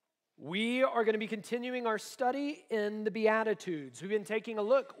We are going to be continuing our study in the Beatitudes. We've been taking a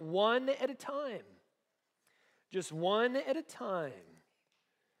look one at a time. Just one at a time.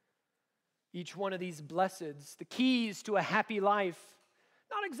 Each one of these blesseds, the keys to a happy life,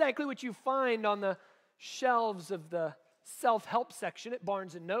 not exactly what you find on the shelves of the self-help section at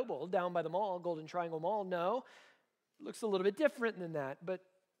Barnes & Noble down by the mall, Golden Triangle Mall. No, it looks a little bit different than that. But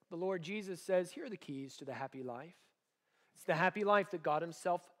the Lord Jesus says, here are the keys to the happy life. It's the happy life that God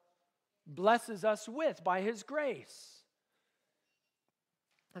himself blesses us with by his grace.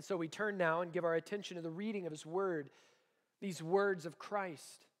 And so we turn now and give our attention to the reading of his word, these words of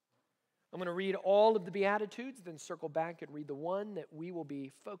Christ. I'm going to read all of the Beatitudes, then circle back and read the one that we will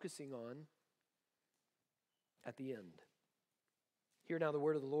be focusing on at the end. Hear now the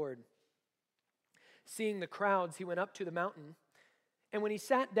word of the Lord. Seeing the crowds, he went up to the mountain, and when he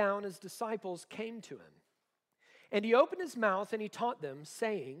sat down, his disciples came to him. And he opened his mouth and he taught them,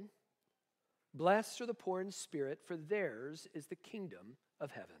 saying, Blessed are the poor in spirit, for theirs is the kingdom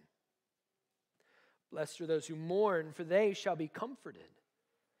of heaven. Blessed are those who mourn, for they shall be comforted.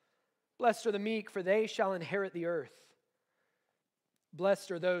 Blessed are the meek, for they shall inherit the earth.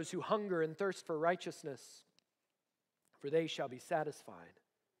 Blessed are those who hunger and thirst for righteousness, for they shall be satisfied.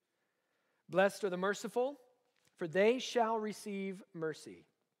 Blessed are the merciful, for they shall receive mercy.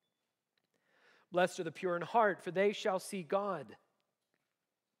 Blessed are the pure in heart, for they shall see God.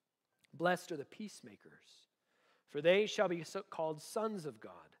 Blessed are the peacemakers, for they shall be called sons of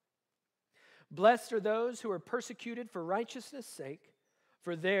God. Blessed are those who are persecuted for righteousness' sake,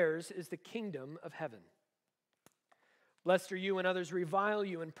 for theirs is the kingdom of heaven. Blessed are you when others revile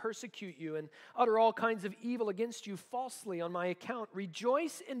you and persecute you and utter all kinds of evil against you falsely on my account.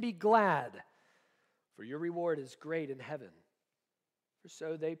 Rejoice and be glad, for your reward is great in heaven. For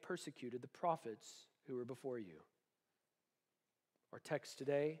so they persecuted the prophets who were before you. Our text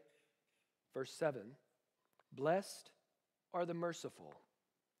today, verse 7, Blessed are the merciful,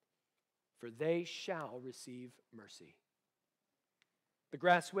 for they shall receive mercy. The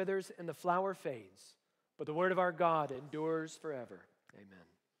grass withers and the flower fades, but the word of our God endures forever. Amen.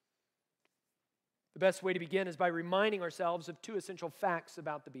 The best way to begin is by reminding ourselves of two essential facts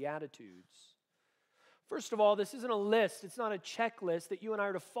about the Beatitudes. First of all, this isn't a list. It's not a checklist that you and I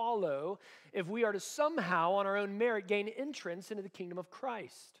are to follow if we are to somehow, on our own merit, gain entrance into the kingdom of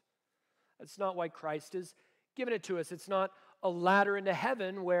Christ. That's not why Christ has given it to us. It's not a ladder into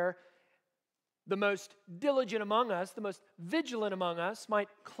heaven where the most diligent among us, the most vigilant among us, might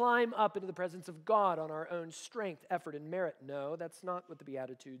climb up into the presence of God on our own strength, effort, and merit. No, that's not what the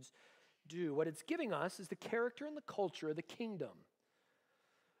Beatitudes do. What it's giving us is the character and the culture of the kingdom.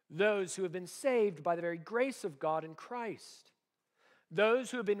 Those who have been saved by the very grace of God in Christ.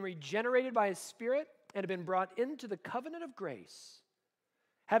 Those who have been regenerated by his Spirit and have been brought into the covenant of grace,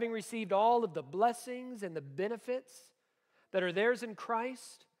 having received all of the blessings and the benefits that are theirs in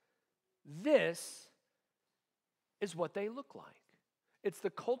Christ. This is what they look like. It's the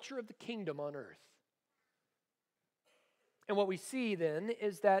culture of the kingdom on earth. And what we see then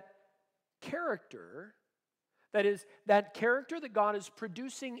is that character, that is, that character that God is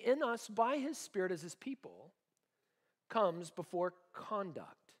producing in us by his Spirit as his people, comes before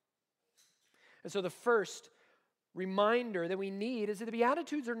conduct. And so the first reminder that we need is that the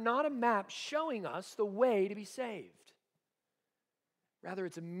Beatitudes are not a map showing us the way to be saved. Rather,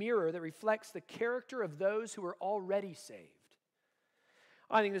 it's a mirror that reflects the character of those who are already saved.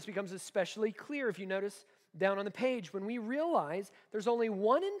 I think this becomes especially clear if you notice down on the page when we realize there's only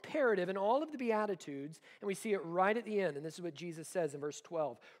one imperative in all of the Beatitudes, and we see it right at the end. And this is what Jesus says in verse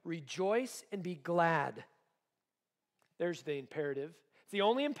 12. Rejoice and be glad. There's the imperative. It's the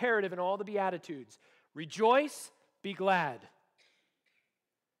only imperative in all the Beatitudes. Rejoice, be glad.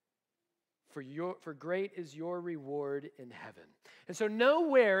 For great is your reward in heaven. And so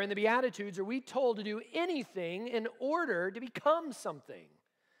nowhere in the Beatitudes are we told to do anything in order to become something.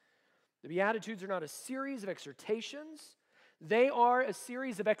 The Beatitudes are not a series of exhortations. They are a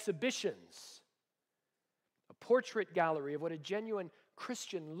series of exhibitions. A portrait gallery of what a genuine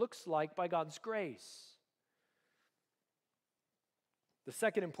Christian looks like by God's grace. The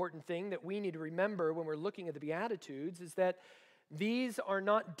second important thing that we need to remember when we're looking at the Beatitudes is that these are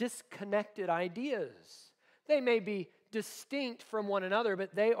not disconnected ideas. They may be distinct from one another,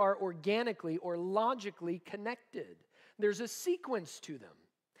 but they are organically or logically connected. There's a sequence to them.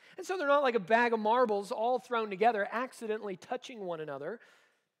 And so they're not like a bag of marbles all thrown together, accidentally touching one another.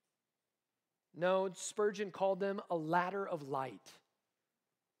 No, Spurgeon called them a ladder of light.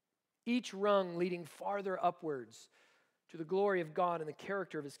 Each rung leading farther upwards to the glory of God and the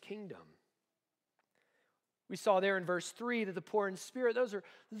character of his kingdom. We saw there in verse 3 that the poor in spirit, those are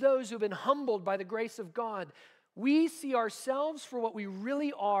those who have been humbled by the grace of God. We see ourselves for what we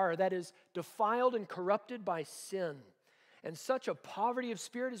really are, that is, defiled and corrupted by sin. And such a poverty of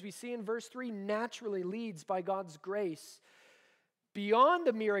spirit, as we see in verse 3, naturally leads by God's grace beyond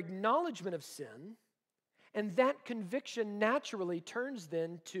a mere acknowledgement of sin, and that conviction naturally turns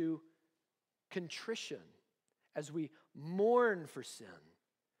then to contrition as we mourn for sin.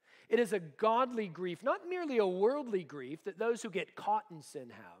 It is a godly grief, not merely a worldly grief that those who get caught in sin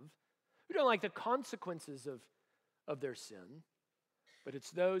have, who don't like the consequences of their sin, but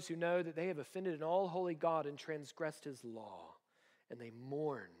it's those who know that they have offended an all-holy God and transgressed his law, and they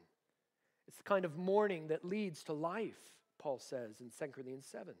mourn. It's the kind of mourning that leads to life, Paul says in 2 Corinthians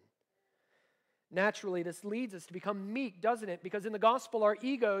 7. Naturally, this leads us to become meek, doesn't it? Because in the gospel, our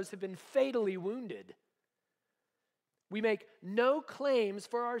egos have been fatally wounded. We make no claims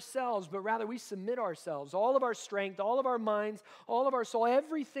for ourselves, but rather we submit ourselves, all of our strength, all of our minds, all of our soul,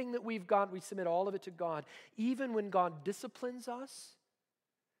 everything that we've got, we submit all of it to God, even when God disciplines us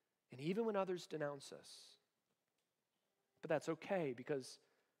and even when others denounce us. But that's okay, because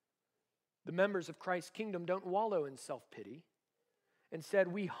the members of Christ's kingdom don't wallow in self-pity. Instead,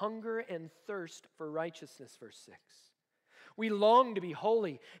 we hunger and thirst for righteousness, verse 6. We long to be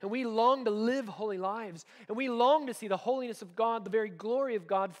holy, and we long to live holy lives, and we long to see the holiness of God, the very glory of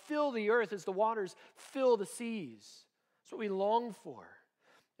God, fill the earth as the waters fill the seas. That's what we long for.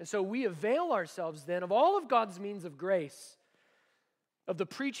 And so we avail ourselves then of all of God's means of grace, of the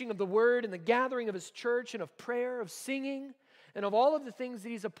preaching of the word and the gathering of his church and of prayer, of singing, and of all of the things that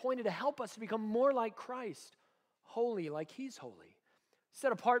he's appointed to help us to become more like Christ, holy like he's holy,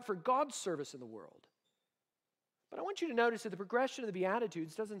 set apart for God's service in the world. But I want you to notice that the progression of the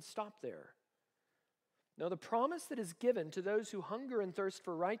Beatitudes doesn't stop there. No, the promise that is given to those who hunger and thirst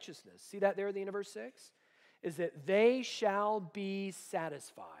for righteousness, see that there at the end of verse 6? Is that they shall be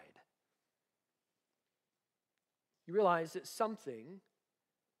satisfied. You realize that something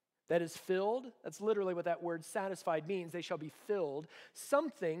that is filled, that's literally what that word satisfied means, they shall be filled.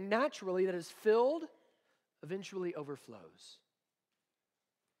 Something naturally that is filled eventually overflows.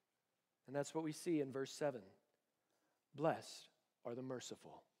 And that's what we see in verse 7. Blessed are the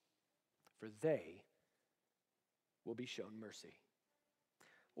merciful, for they will be shown mercy.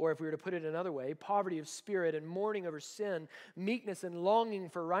 Or if we were to put it another way, poverty of spirit and mourning over sin, meekness and longing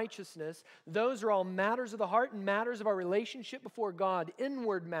for righteousness, those are all matters of the heart and matters of our relationship before God,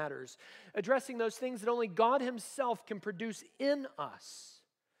 inward matters, addressing those things that only God himself can produce in us.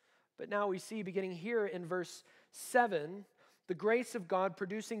 But now we see, beginning here in verse 7, the grace of God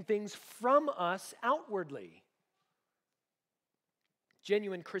producing things from us outwardly.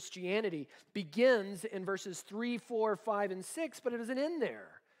 Genuine Christianity begins in verses 3, 4, 5, and 6, but it doesn't end there.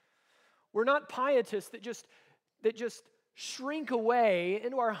 We're not pietists that just shrink away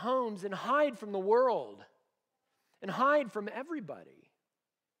into our homes and hide from the world and hide from everybody.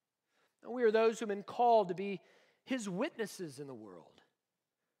 No, we are those who have been called to be his witnesses in the world,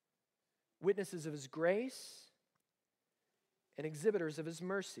 witnesses of his grace and exhibitors of his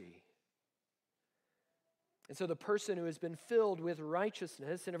mercy. And so the person who has been filled with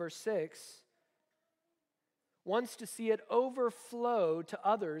righteousness, in verse 6, wants to see it overflow to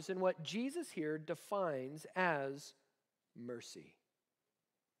others in what Jesus here defines as mercy.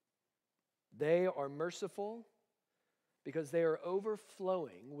 They are merciful because they are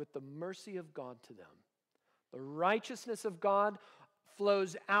overflowing with the mercy of God to them. The righteousness of God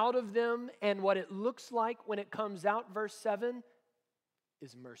flows out of them, and what it looks like when it comes out, verse 7,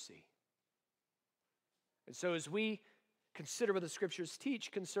 is mercy. And so as we consider what the scriptures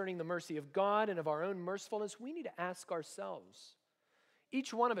teach concerning the mercy of God and of our own mercifulness, we need to ask ourselves,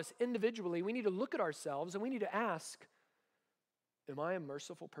 each one of us individually, we need to look at ourselves and we need to ask, am I a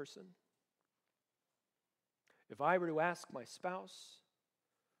merciful person? If I were to ask my spouse,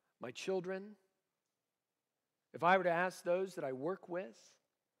 my children, if I were to ask those that I work with,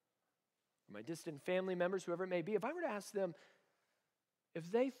 or my distant family members, whoever it may be, if I were to ask them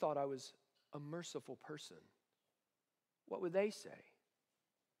if they thought I was a merciful person, what would they say?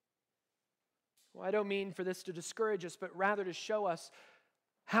 Well, I don't mean for this to discourage us, but rather to show us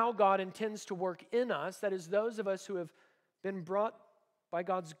how God intends to work in us, that is, those of us who have been brought by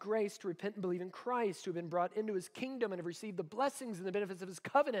God's grace to repent and believe in Christ, who have been brought into his kingdom and have received the blessings and the benefits of his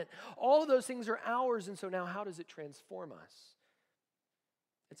covenant. All of those things are ours, and so now how does it transform us?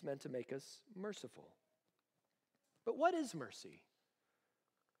 It's meant to make us merciful. But what is mercy?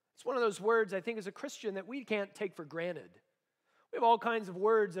 It's one of those words, I think, as a Christian that we can't take for granted. We of all kinds of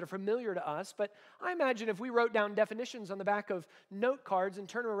words that are familiar to us, but I imagine if we wrote down definitions on the back of note cards and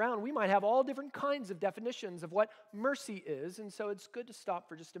turn them around, we might have all different kinds of definitions of what mercy is, and so it's good to stop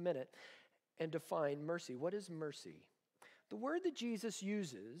for just a minute and define mercy. What is mercy? The word that Jesus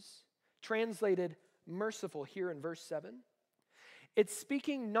uses, translated merciful here in verse 7, it's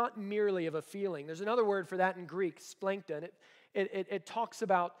speaking not merely of a feeling. There's another word for that in Greek, splankton. It talks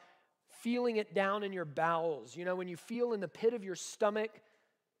about feeling it down in your bowels. You know, when you feel in the pit of your stomach,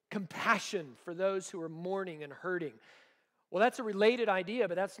 compassion for those who are mourning and hurting. Well, that's a related idea,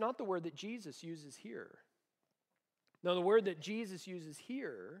 but that's not the word that Jesus uses here. No, the word that Jesus uses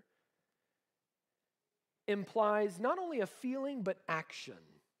here implies not only a feeling, but action.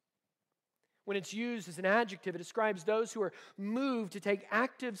 When it's used as an adjective, it describes those who are moved to take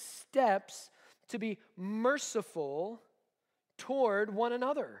active steps to be merciful toward one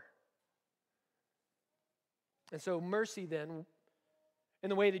another. And so mercy then, in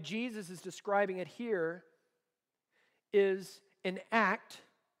the way that Jesus is describing it here, is an act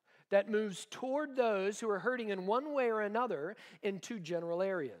that moves toward those who are hurting in one way or another in two general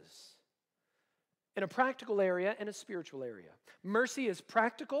areas. In a practical area and a spiritual area. Mercy is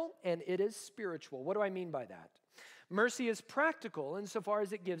practical and it is spiritual. What do I mean by that? Mercy is practical insofar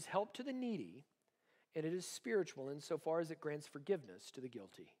as it gives help to the needy, and it is spiritual insofar as it grants forgiveness to the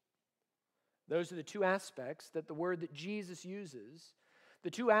guilty. Those are the two aspects that the word that Jesus uses, the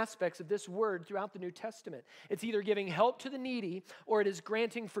two aspects of this word throughout the New Testament. It's either giving help to the needy or it is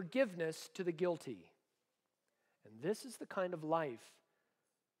granting forgiveness to the guilty. And this is the kind of life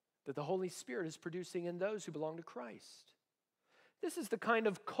that the Holy Spirit is producing in those who belong to Christ. This is the kind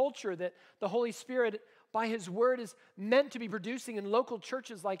of culture that the Holy Spirit, by His Word, is meant to be producing in local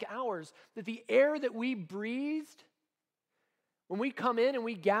churches like ours, that the air that we breathed, when we come in and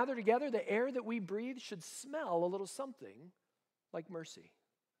we gather together, the air that we breathe should smell a little something like mercy.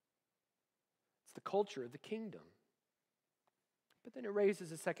 It's the culture of the kingdom. But then it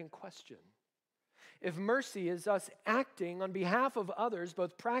raises a second question. If mercy is us acting on behalf of others,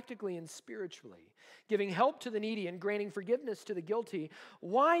 both practically and spiritually, giving help to the needy and granting forgiveness to the guilty,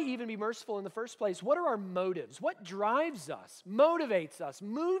 why even be merciful in the first place? What are our motives? What drives us, motivates us,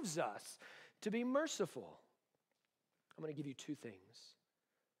 moves us to be merciful? I'm going to give you two things.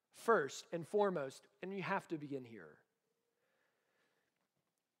 First and foremost, and you have to begin here,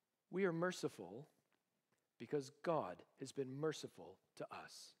 we are merciful because God has been merciful to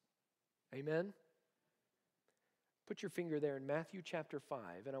us. Amen? Put your finger there in Matthew chapter 5,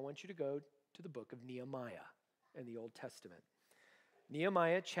 and I want you to go to the book of Nehemiah in the Old Testament.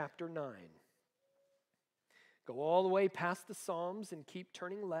 Nehemiah chapter 9. Go all the way past the Psalms and keep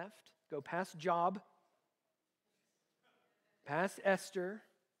turning left. Go past Job, past Esther,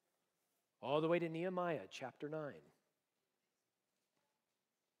 all the way to Nehemiah chapter 9.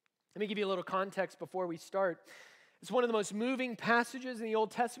 Let me give you a little context before we start. It's one of the most moving passages in the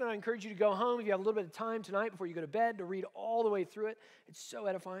Old Testament. I encourage you to go home if you have a little bit of time tonight before you go to bed to read all the way through it. It's so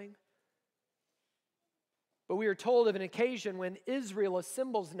edifying. But we are told of an occasion when Israel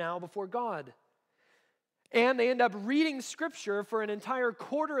assembles now before God. And they end up reading Scripture for an entire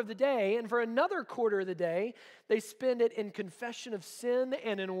quarter of the day. And for another quarter of the day, they spend it in confession of sin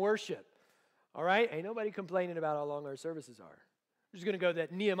and in worship. All right? Ain't nobody complaining about how long our services are. We're just going to go to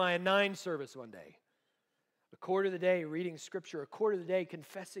that Nehemiah 9 service one day. A quarter of the day reading Scripture, a quarter of the day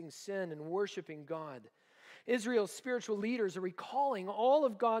confessing sin and worshiping God. Israel's spiritual leaders are recalling all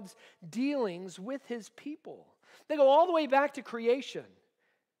of God's dealings with His people. They go all the way back to creation,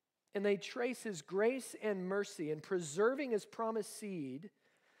 and they trace His grace and mercy in preserving His promised seed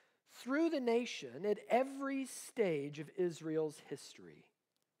through the nation at every stage of Israel's history.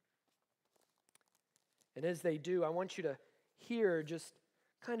 And as they do, I want you to hear just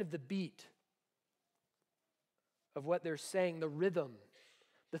kind of the beat of what they're saying, the rhythm,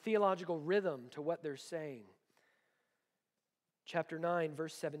 the theological rhythm to what they're saying. Chapter 9,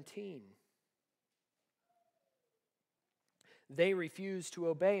 verse 17. They refused to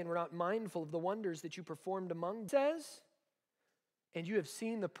obey and were not mindful of the wonders that you performed among them. It says, and you have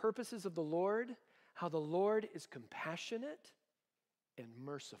seen the purposes of the Lord, how the Lord is compassionate and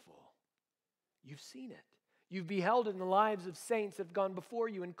merciful. You've seen it. You've beheld it in the lives of saints that have gone before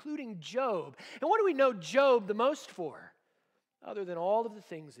you, including Job. And what do we know Job the most for? Other than all of the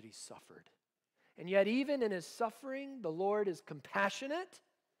things that he suffered. And yet even in his suffering, the Lord is compassionate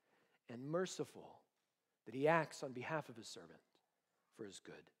and merciful, that He acts on behalf of His servant for His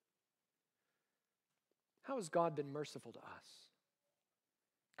good. How has God been merciful to us?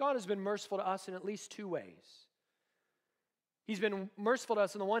 God has been merciful to us in at least two ways. He's been merciful to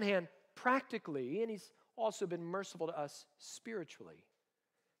us on the one hand, practically, and He's also been merciful to us spiritually.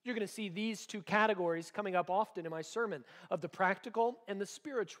 You're going to see these two categories coming up often in my sermon, of the practical and the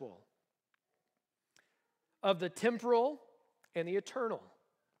spiritual, of the temporal and the eternal.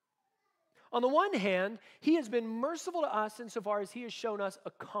 On the one hand, he has been merciful to us insofar as he has shown us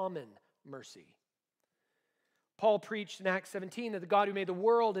a common mercy. Paul preached in Acts 17 that the God who made the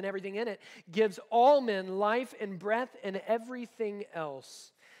world and everything in it gives all men life and breath and everything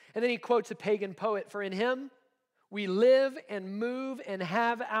else. And then he quotes a pagan poet, "For in him we live and move and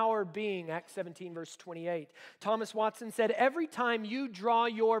have our being," Acts 17, verse 28. Thomas Watson said, "Every time you draw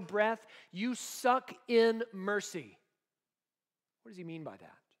your breath, you suck in mercy." What does he mean by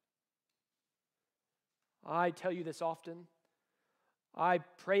that? I tell you this often. I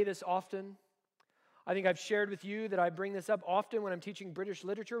pray this often. I think I've shared with you that I bring this up often when I'm teaching British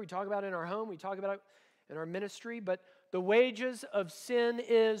literature. We talk about it in our home. We talk about it in our ministry. But the wages of sin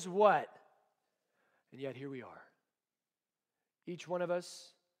is what? And yet here we are. Each one of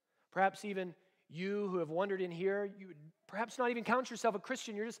us, perhaps even you who have wandered in here, you would perhaps not even count yourself a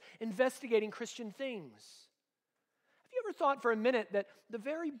Christian. You're just investigating Christian things. Have you ever thought for a minute that the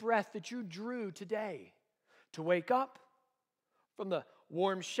very breath that you drew today, to wake up, from the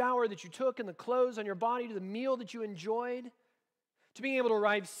warm shower that you took and the clothes on your body to the meal that you enjoyed, to being able to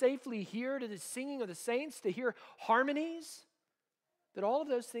arrive safely here to the singing of the saints, to hear harmonies, that all of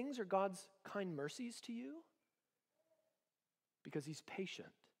those things are God's kind mercies to you? Because he's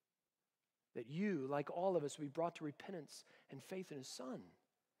patient, that you, like all of us, will be brought to repentance and faith in his Son.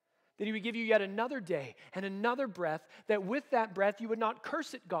 That he would give you yet another day and another breath, that with that breath you would not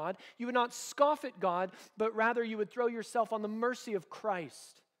curse at God, you would not scoff at God, but rather you would throw yourself on the mercy of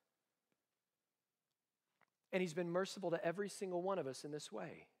Christ. And he's been merciful to every single one of us in this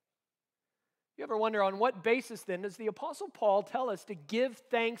way. You ever wonder, on what basis then does the Apostle Paul tell us to give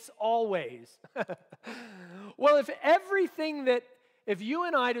thanks always? Well, if you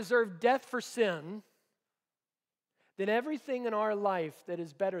and I deserve death for sin, then everything in our life that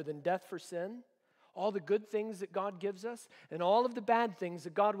is better than death for sin, all the good things that God gives us, and all of the bad things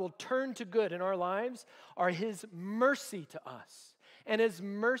that God will turn to good in our lives, are his mercy to us. And his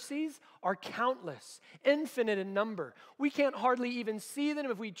mercies are countless, infinite in number. We can't hardly even see them.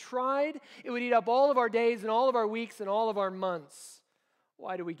 If we tried, it would eat up all of our days and all of our weeks and all of our months.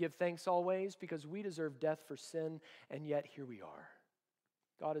 Why do we give thanks always? Because we deserve death for sin, and yet here we are.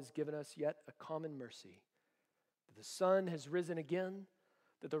 God has given us yet a common mercy. The sun has risen again,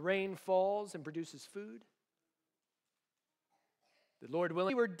 that the rain falls and produces food. The Lord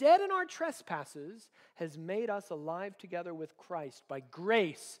willing, we were dead in our trespasses, has made us alive together with Christ. By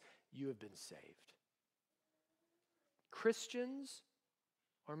grace you have been saved. Christians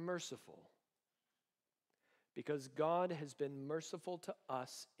are merciful because God has been merciful to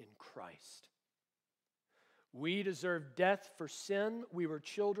us in Christ. We deserved death for sin. We were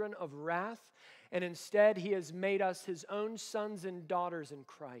children of wrath. And instead, he has made us his own sons and daughters in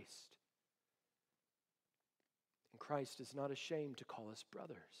Christ. And Christ is not ashamed to call us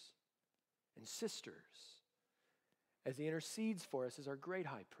brothers and sisters as he intercedes for us as our great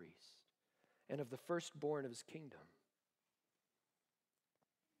high priest and of the firstborn of his kingdom.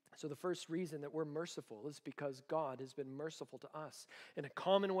 So the first reason that we're merciful is because God has been merciful to us in a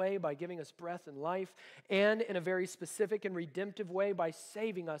common way by giving us breath and life, and in a very specific and redemptive way by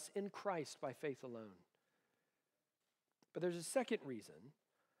saving us in Christ by faith alone. But there's a second reason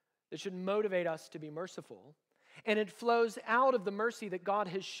that should motivate us to be merciful, and it flows out of the mercy that God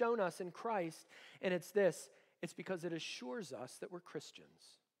has shown us in Christ, and it's this: it's because it assures us that we're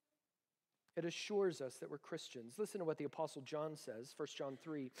Christians. It assures us that we're Christians. Listen to what the Apostle John says, 1 John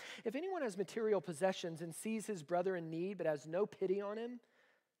 3. If anyone has material possessions and sees his brother in need but has no pity on him,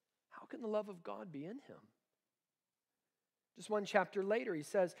 how can the love of God be in him? Just one chapter later, he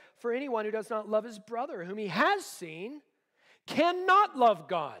says, for anyone who does not love his brother whom he has seen cannot love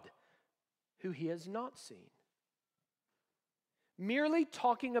God who he has not seen. Merely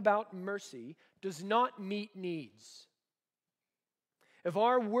talking about mercy does not meet needs. If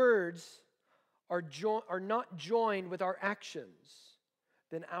our words are not joined with our actions,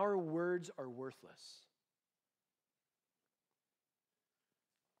 then our words are worthless.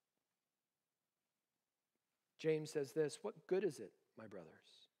 James says this: what good is it, my brothers,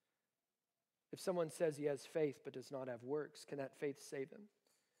 if someone says he has faith but does not have works? Can that faith save him?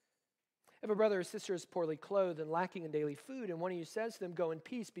 If a brother or sister is poorly clothed and lacking in daily food, and one of you says to them, go in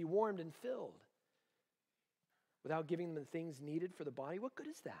peace, be warmed and filled, without giving them the things needed for the body, what good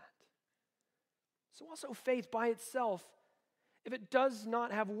is that? So also faith by itself, if it does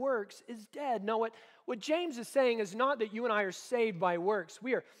not have works, is dead. No, what James is saying is not that you and I are saved by works.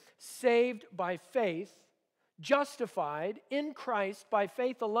 We are saved by faith, justified in Christ by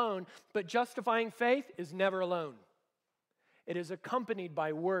faith alone, but justifying faith is never alone. It is accompanied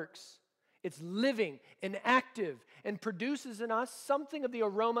by works. It's living and active and produces in us something of the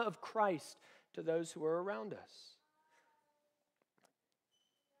aroma of Christ to those who are around us.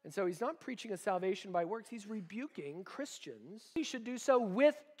 And so he's not preaching a salvation by works. He's rebuking Christians. He should do so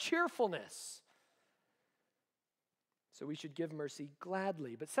with cheerfulness. So we should give mercy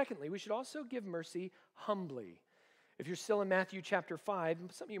gladly. But secondly, we should also give mercy humbly. If you're still in Matthew chapter 5,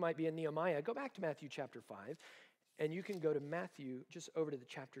 some of you might be in Nehemiah, go back to Matthew chapter 5, and you can go to Matthew just over to the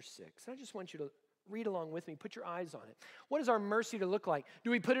chapter 6. And I just want you to read along with me. Put your eyes on it. What is our mercy to look like?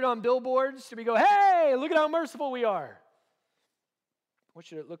 Do we put it on billboards? Do we go, hey, look at how merciful we are? What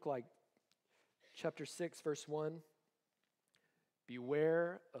should it look like? Chapter 6, verse 1.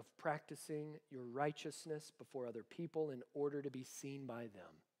 Beware of practicing your righteousness before other people in order to be seen by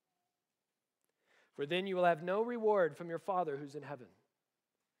them. For then you will have no reward from your Father who's in heaven.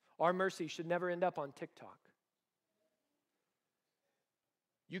 Our mercy should never end up on TikTok.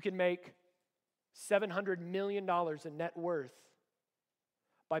 You can make $700 million in net worth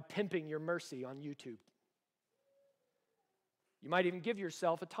by pimping your mercy on YouTube. You might even give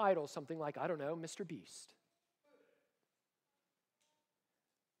yourself a title, something like, I don't know, Mr. Beast.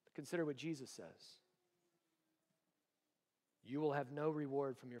 But consider what Jesus says. You will have no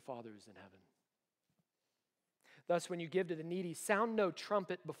reward from your Father who's in heaven. Thus, when you give to the needy, sound no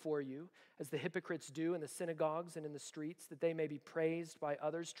trumpet before you, as the hypocrites do in the synagogues and in the streets, that they may be praised by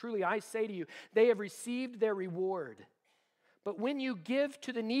others. Truly, I say to you, they have received their reward. But when you give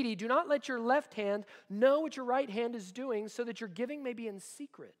to the needy, do not let your left hand know what your right hand is doing, so that your giving may be in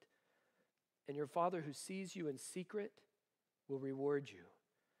secret. And your Father who sees you in secret will reward you.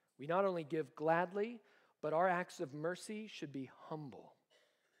 We not only give gladly, but our acts of mercy should be humble.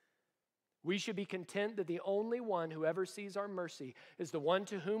 We should be content that the only one who ever sees our mercy is the one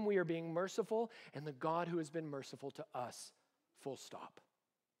to whom we are being merciful, and the God who has been merciful to us. Full stop.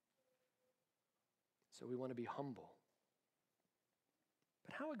 So we want to be humble.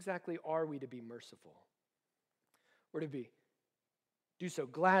 But how exactly are we to be merciful? We're to do so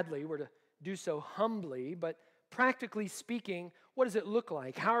gladly, we're to do so humbly, but practically speaking, what does it look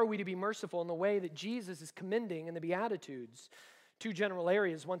like? How are we to be merciful in the way that Jesus is commending in the Beatitudes? Two general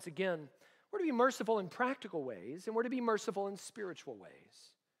areas, once again. We're to be merciful in practical ways, and we're to be merciful in spiritual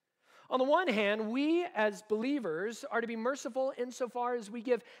ways. On the one hand, we as believers are to be merciful insofar as we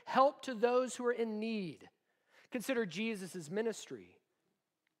give help to those who are in need. Consider Jesus' ministry.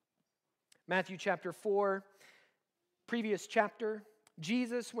 Matthew chapter 4, previous chapter,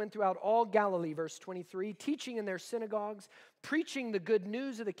 Jesus went throughout all Galilee, verse 23, teaching in their synagogues, preaching the good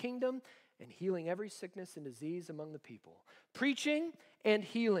news of the kingdom, and healing every sickness and disease among the people. Preaching and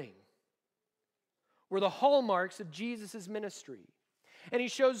healing were the hallmarks of Jesus' ministry. And he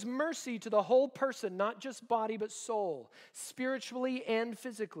shows mercy to the whole person, not just body but soul, spiritually and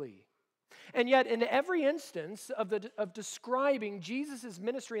physically. And yet, in every instance of describing Jesus'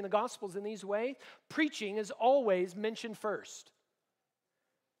 ministry in the Gospels in these ways, preaching is always mentioned first.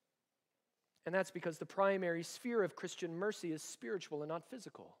 And that's because the primary sphere of Christian mercy is spiritual and not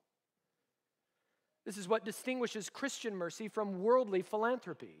physical. This is what distinguishes Christian mercy from worldly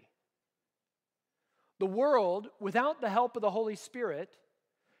philanthropy. The world, without the help of the Holy Spirit,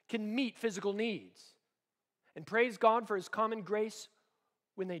 can meet physical needs and praise God for His common grace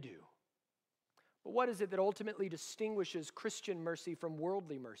when they do. But what is it that ultimately distinguishes Christian mercy from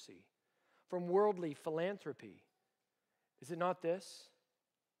worldly mercy, from worldly philanthropy? Is it not this?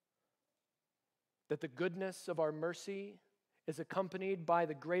 That the goodness of our mercy is accompanied by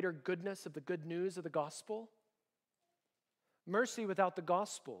the greater goodness of the good news of the gospel? Mercy without the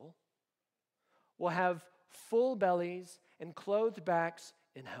gospel will have full bellies and clothed backs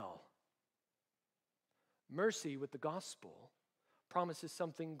in hell. Mercy with the gospel promises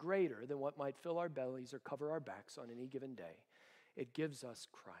something greater than what might fill our bellies or cover our backs on any given day. It gives us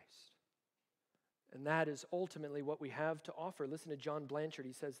Christ. And that is ultimately what we have to offer. Listen to John Blanchard.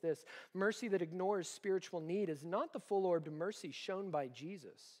 He says this: mercy that ignores spiritual need is not the full-orbed mercy shown by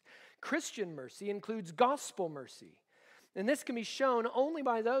Jesus. Christian mercy includes gospel mercy. And this can be shown only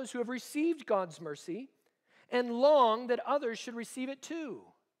by those who have received God's mercy and long that others should receive it too.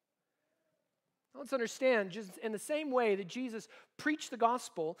 Let's understand, just in the same way that Jesus preached the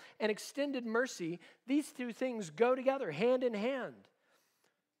gospel and extended mercy, these two things go together, hand in hand.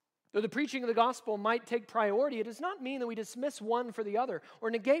 Though the preaching of the gospel might take priority, it does not mean that we dismiss one for the other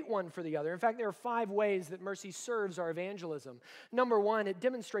or negate one for the other. In fact, there are 5 ways that mercy serves our evangelism. Number 1, it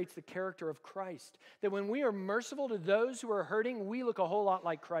demonstrates the character of Christ. That when we are merciful to those who are hurting, we look a whole lot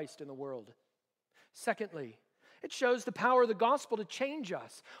like Christ in the world. Secondly, it shows the power of the gospel to change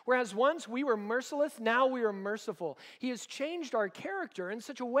us. Whereas once we were merciless, now we are merciful. He has changed our character in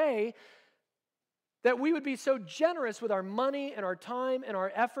such a way that we would be so generous with our money and our time and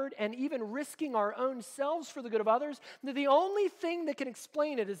our effort and even risking our own selves for the good of others, that the only thing that can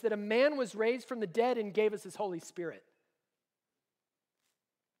explain it is that a man was raised from the dead and gave us his Holy Spirit.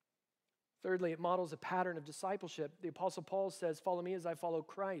 Thirdly, it models a pattern of discipleship. The Apostle Paul says, "Follow me as I follow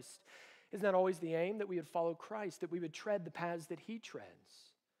Christ." Isn't that always the aim, that we would follow Christ, that we would tread the paths that he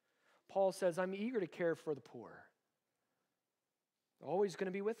treads? Paul says, "I'm eager to care for the poor." They're always going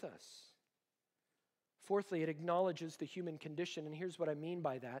to be with us. Fourthly, it acknowledges the human condition, and here's what I mean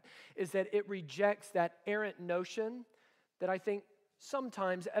by that, is that it rejects that errant notion that I think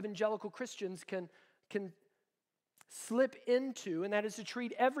sometimes evangelical Christians can slip into, and that is to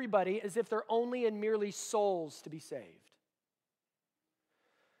treat everybody as if they're only and merely souls to be saved.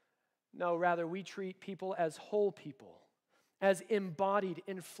 No, rather, we treat people as whole people, as embodied,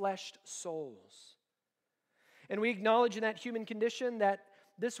 enfleshed souls. And we acknowledge in that human condition that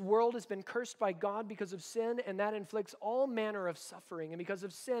this world has been cursed by God because of sin, and that inflicts all manner of suffering. And because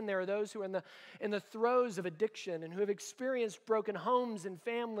of sin, there are those who are in the throes of addiction and who have experienced broken homes and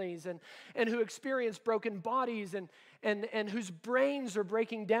families and who experience broken bodies and whose brains are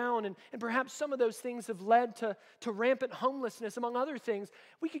breaking down. And perhaps some of those things have led to rampant homelessness, among other things.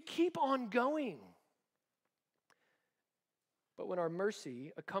 We could keep on going. But when our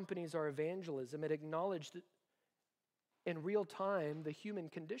mercy accompanies our evangelism, it acknowledges in real time the human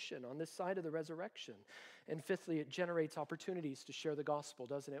condition on this side of the resurrection. And fifthly, it generates opportunities to share the gospel,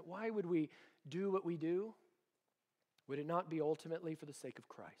 doesn't it? Why would we do what we do? Would it not be ultimately for the sake of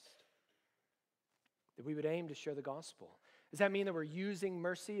Christ? That we would aim to share the gospel. Does that mean that we're using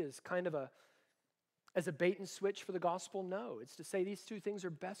mercy as kind of as a bait and switch for the gospel? No. It's to say these 2 things are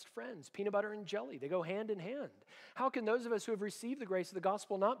best friends, peanut butter and jelly. They go hand in hand. How can those of us who have received the grace of the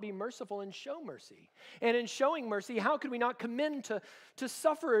gospel not be merciful and show mercy? And in showing mercy, how could we not commend to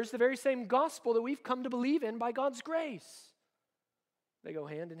sufferers the very same gospel that we've come to believe in by God's grace? They go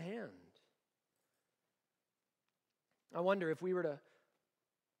hand in hand. I wonder if we were to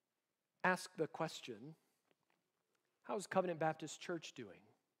ask the question, how's Covenant Baptist Church doing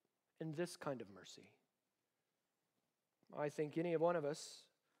in this kind of mercy? I think any one of us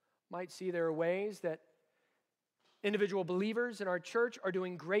might see there are ways that individual believers in our church are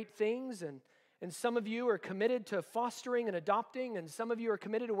doing great things, and some of you are committed to fostering and adopting, and some of you are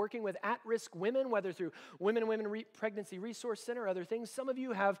committed to working with at-risk women, whether through Women Pregnancy Resource Center or other things. Some of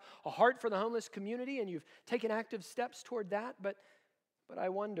you have a heart for the homeless community, and you've taken active steps toward that, but I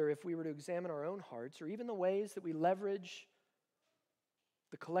wonder if we were to examine our own hearts, or even the ways that we leverage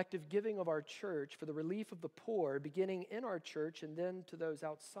the collective giving of our church for the relief of the poor, beginning in our church and then to those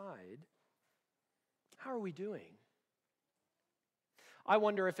outside. How are we doing? I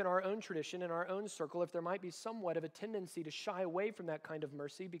wonder if in our own tradition, in our own circle, if there might be somewhat of a tendency to shy away from that kind of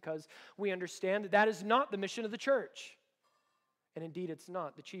mercy because we understand that is not the mission of the church. And indeed, it's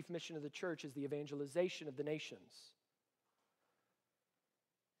not. The chief mission of the church is the evangelization of the nations.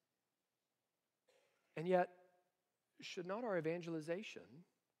 And yet, should not our evangelization,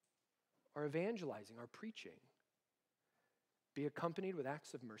 our evangelizing, our preaching, be accompanied with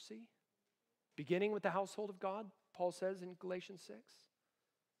acts of mercy? Beginning with the household of God, Paul says in Galatians 6.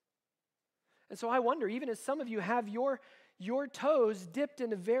 And so I wonder, even as some of you have your toes dipped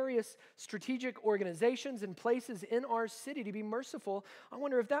into various strategic organizations and places in our city to be merciful, I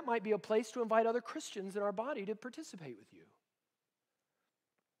wonder if that might be a place to invite other Christians in our body to participate with you.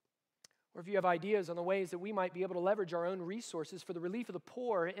 Or if you have ideas on the ways that we might be able to leverage our own resources for the relief of the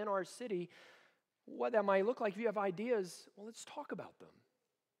poor in our city, what that might look like. If you have ideas, well, let's talk about them.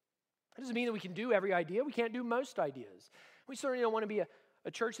 That doesn't mean that we can do every idea. We can't do most ideas. We certainly don't want to be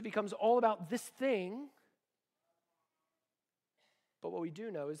a church that becomes all about this thing. But what we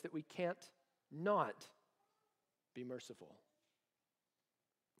do know is that we can't not be merciful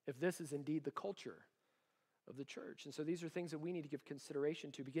if this is indeed the culture of the church. And so these are things that we need to give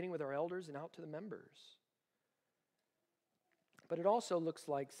consideration to, beginning with our elders and out to the members. But it also looks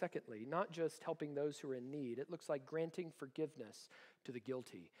like, secondly, not just helping those who are in need, it looks like granting forgiveness to the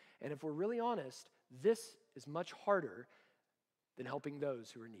guilty. And if we're really honest, this is much harder than helping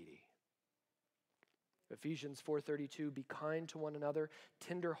those who are needy. Ephesians 4:32, be kind to one another,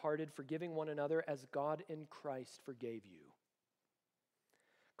 tender-hearted, forgiving one another as God in Christ forgave you.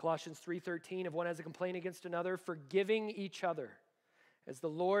 Colossians 3:13, if one has a complaint against another, forgiving each other, as the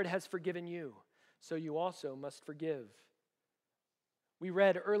Lord has forgiven you, so you also must forgive. We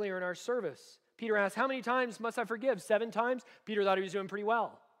read earlier in our service, Peter asked, how many times must I forgive? 7 times? Peter thought he was doing pretty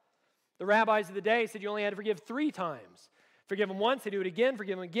well. The rabbis of the day said you only had to forgive 3 times. Forgive them once, they do it again,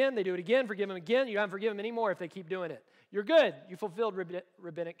 forgive them again, they do it again, forgive them again. You haven't forgiven them anymore if they keep doing it. You're good. You fulfilled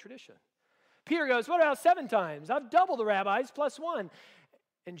rabbinic tradition. Peter goes, what about 7 times? I've doubled the rabbis plus 1.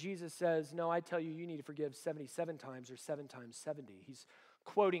 And Jesus says, no, I tell you, you need to forgive 77 times or 7 times 70. He's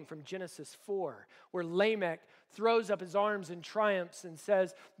quoting from Genesis 4, where Lamech throws up his arms in triumphs and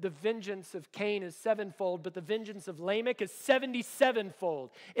says, the vengeance of Cain is 7-fold, but the vengeance of Lamech is 77-fold.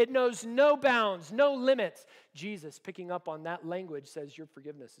 It knows no bounds, no limits. Jesus, picking up on that language, says your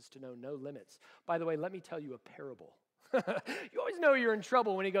forgiveness is to know no limits. By the way, let me tell you a parable. You always know you're in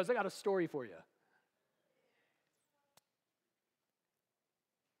trouble when he goes, I got a story for you.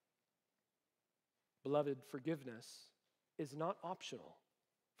 Beloved, forgiveness is not optional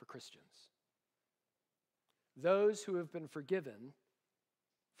for Christians. Those who have been forgiven,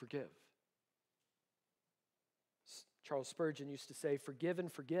 forgive. Charles Spurgeon used to say, forgive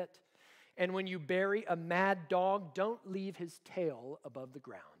and forget. And when you bury a mad dog, don't leave his tail above the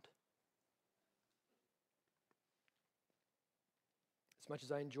ground. As much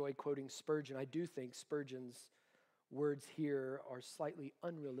as I enjoy quoting Spurgeon, I do think Spurgeon's words here are slightly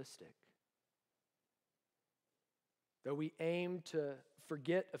unrealistic. Though we aim to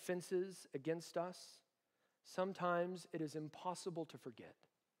forget offenses against us, sometimes it is impossible to forget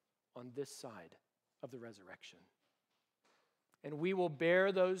on this side of the resurrection. And we will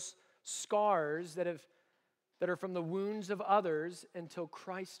bear those scars that are from the wounds of others until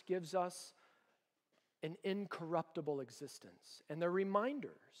Christ gives us an incorruptible existence. And they're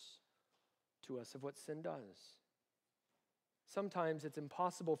reminders to us of what sin does. Sometimes it's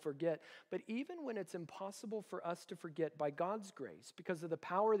impossible to forget, but even when it's impossible for us to forget, by God's grace, because of the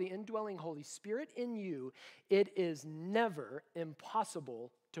power of the indwelling Holy Spirit in you, it is never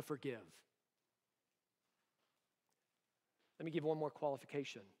impossible to forgive. Let me give one more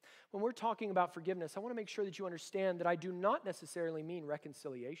qualification. When we're talking about forgiveness, I want to make sure that you understand that I do not necessarily mean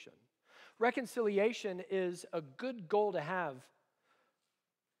reconciliation. Reconciliation is a good goal to have,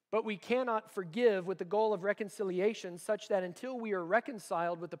 but we cannot forgive with the goal of reconciliation such that until we are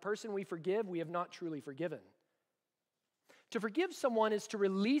reconciled with the person we forgive, we have not truly forgiven. To forgive someone is to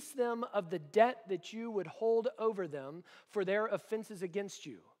release them of the debt that you would hold over them for their offenses against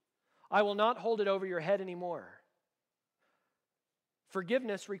you. I will not hold it over your head anymore.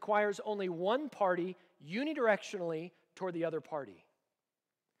 Forgiveness requires only one party unidirectionally toward the other party.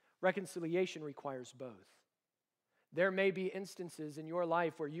 Reconciliation requires both. There may be instances in your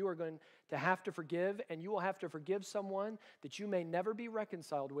life where you are going to have to forgive, and you will have to forgive someone that you may never be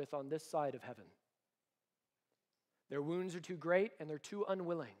reconciled with on this side of heaven. Their wounds are too great and they're too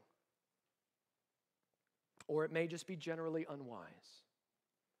unwilling. Or it may just be generally unwise,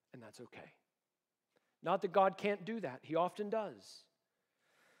 and that's okay. Not that God can't do that. He often does.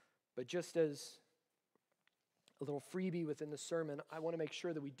 But just as a little freebie within the sermon, I want to make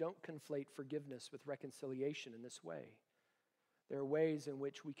sure that we don't conflate forgiveness with reconciliation in this way. There are ways in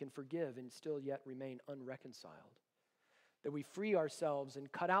which we can forgive and still yet remain unreconciled. That we free ourselves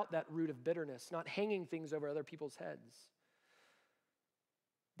and cut out that root of bitterness, not hanging things over other people's heads.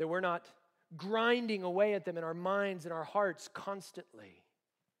 That we're not grinding away at them in our minds and our hearts constantly,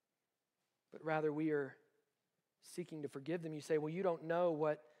 but rather we are seeking to forgive them. You say, well, you don't know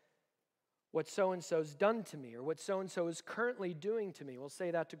what so-and-so's done to me or what so-and-so is currently doing to me. We'll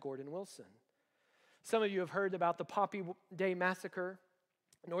say that to Gordon Wilson. Some of you have heard about the Poppy Day Massacre,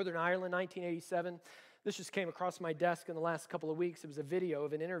 Northern Ireland, 1987. This just came across my desk in the last couple of weeks. It was a video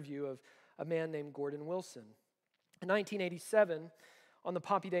of an interview of a man named Gordon Wilson. In 1987, on the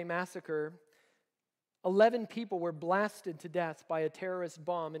Poppy Day Massacre, 11 people were blasted to death by a terrorist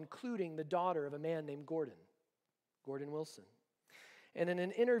bomb, including the daughter of a man named Gordon Wilson. And in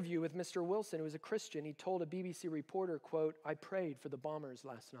an interview with Mr. Wilson, who was a Christian, he told a BBC reporter, quote, I prayed for the bombers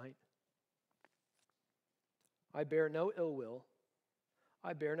last night. I bear no ill will.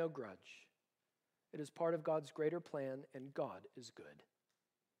 I bear no grudge. It is part of God's greater plan, and God is good.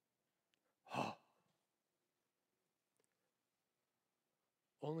 Oh.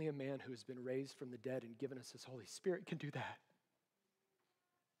 Only a man who has been raised from the dead and given us his Holy Spirit can do that.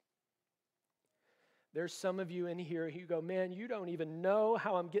 There's some of you in here who go, man, you don't even know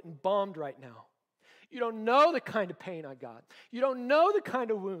how I'm getting bombed right now. You don't know the kind of pain I got. You don't know the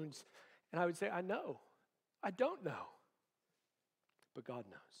kind of wounds. And I would say, I know. I don't know. But God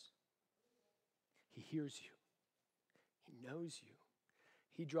knows. He hears you. He knows you.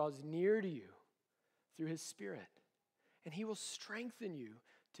 He draws near to you through his Spirit, and he will strengthen you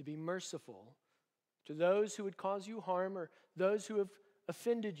to be merciful to those who would cause you harm or those who have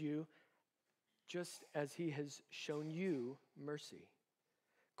offended you, just as he has shown you mercy.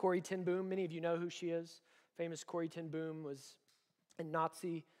 Corrie ten Boom, many of you know who she is. Famous Corrie ten Boom was in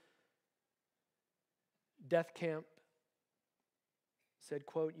Nazi death camp. Said,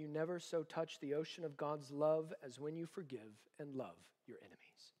 quote, "You never so touch the ocean of God's love as when you forgive and love your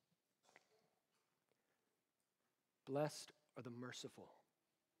enemies." Blessed are the merciful,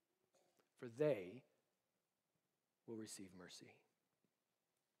 for they will receive mercy.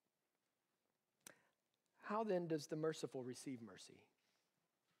 How then does the merciful receive mercy?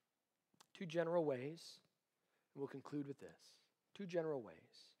 Two general ways, and we'll conclude with this. Two general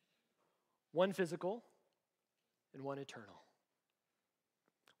ways. One physical and one eternal.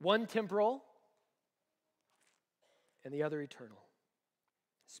 One temporal and the other eternal,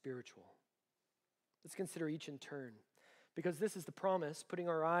 spiritual. Let's consider each in turn, because this is the promise, putting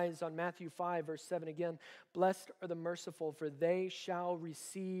our eyes on Matthew 5, verse 7 again. Blessed are the merciful, for they shall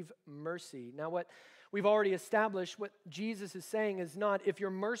receive mercy. Now, what we've already established, what Jesus is saying is not, if you're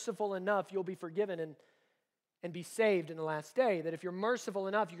merciful enough, you'll be forgiven and be saved in the last day. That if you're merciful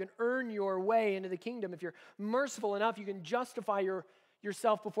enough, you can earn your way into the kingdom. If you're merciful enough, you can justify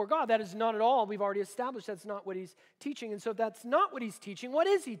yourself before God. That is not at all. We've already established that's not what he's teaching. And so if that's not what he's teaching, what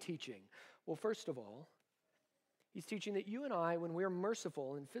is he teaching? Well, first of all, he's teaching that you and I, when we're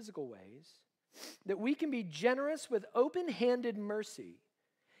merciful in physical ways, that we can be generous with open-handed mercy,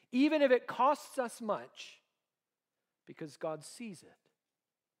 even if it costs us much, because God sees it,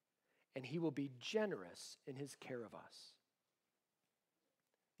 and he will be generous in his care of us.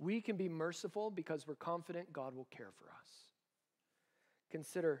 We can be merciful because we're confident God will care for us.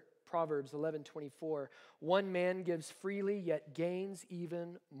 Consider Proverbs 11:24. One man gives freely, yet gains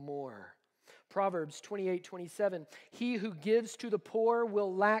even more. Proverbs 28:27. He who gives to the poor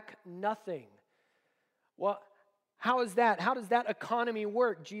will lack nothing. Well, how is that? How does that economy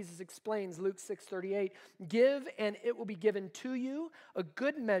work? Jesus explains, Luke 6:38. Give and it will be given to you. A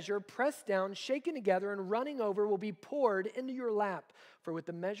good measure, pressed down, shaken together, and running over will be poured into your lap. For with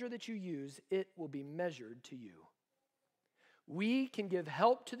the measure that you use, it will be measured to you. We can give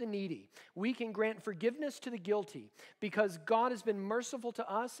help to the needy. We can grant forgiveness to the guilty because God has been merciful to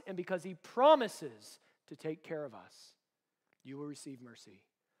us and because he promises to take care of us. You will receive mercy.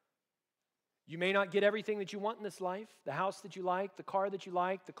 You may not get everything that you want in this life, the house that you like, the car that you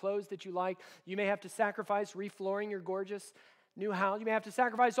like, the clothes that you like. You may have to sacrifice reflooring your gorgeous new house. You may have to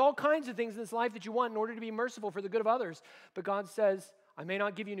sacrifice all kinds of things in this life that you want in order to be merciful for the good of others. But God says, I may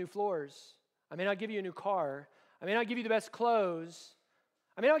not give you new floors. I may not give you a new car. I may not give you the best clothes.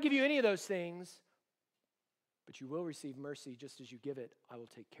 I may not give you any of those things, but you will receive mercy just as you give it. I will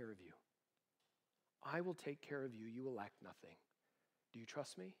take care of you. I will take care of you. You will lack nothing. Do you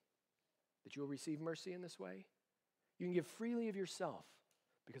trust me that you will receive mercy in this way? You can give freely of yourself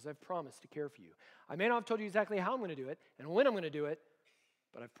because I've promised to care for you. I may not have told you exactly how I'm going to do it and when I'm going to do it,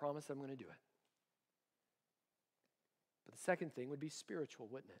 but I've promised I'm going to do it. But the second thing would be spiritual,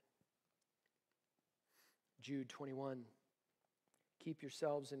 wouldn't it? Jude 21, keep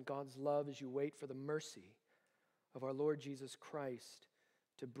yourselves in God's love as you wait for the mercy of our Lord Jesus Christ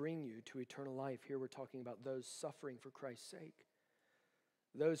to bring you to eternal life. Here we're talking about those suffering for Christ's sake,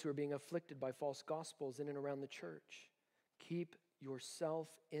 those who are being afflicted by false gospels in and around the church. Keep yourself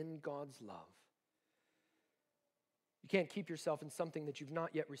in God's love. You can't keep yourself in something that you've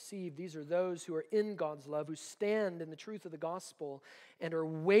not yet received. These are those who are in God's love, who stand in the truth of the gospel and are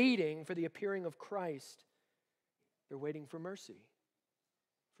waiting for the appearing of Christ. They're waiting for mercy,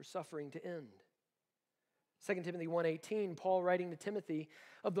 for suffering to end. 2 Timothy 1:18, Paul writing to Timothy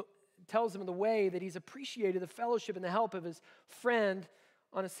tells him of the way that he's appreciated the fellowship and the help of his friend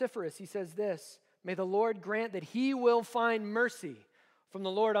Onesiphorus. He says this, may the Lord grant that he will find mercy from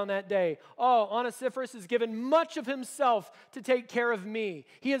the Lord on that day. Oh, Onesiphorus has given much of himself to take care of me.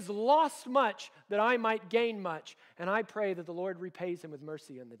 He has lost much that I might gain much. And I pray that the Lord repays him with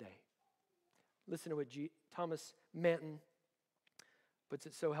mercy in the day. Listen to what Thomas Manton puts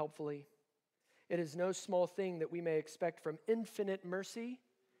it so helpfully. It is no small thing that we may expect from infinite mercy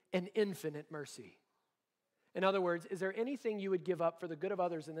and infinite mercy. In other words, is there anything you would give up for the good of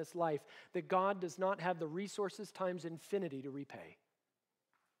others in this life that God does not have the resources times infinity to repay?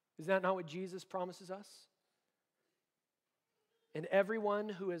 Is that not what Jesus promises us? And everyone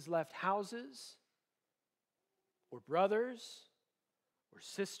who has left houses or brothers or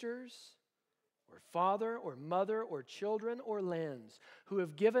sisters or father or mother or children or lands, who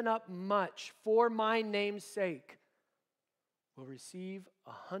have given up much for my name's sake, will receive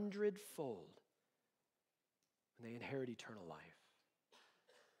 100-fold when they inherit eternal life.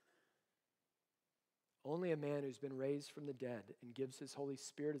 Only a man who's been raised from the dead and gives his Holy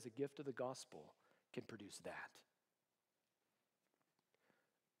Spirit as a gift of the gospel can produce that.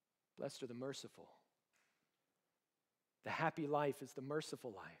 Blessed are the merciful. The happy life is the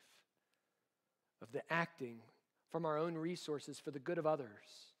merciful life of the acting from our own resources for the good of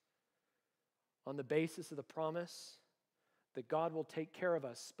others on the basis of the promise that God will take care of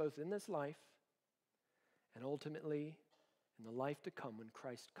us both in this life and ultimately in the life to come when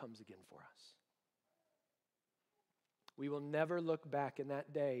Christ comes again for us. We will never look back in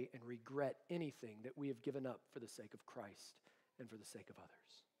that day and regret anything that we have given up for the sake of Christ and for the sake of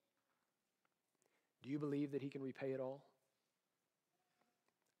others. Do you believe that he can repay it all?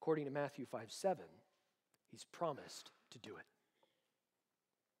 According to Matthew 5:7, he's promised to do it.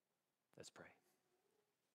 Let's pray.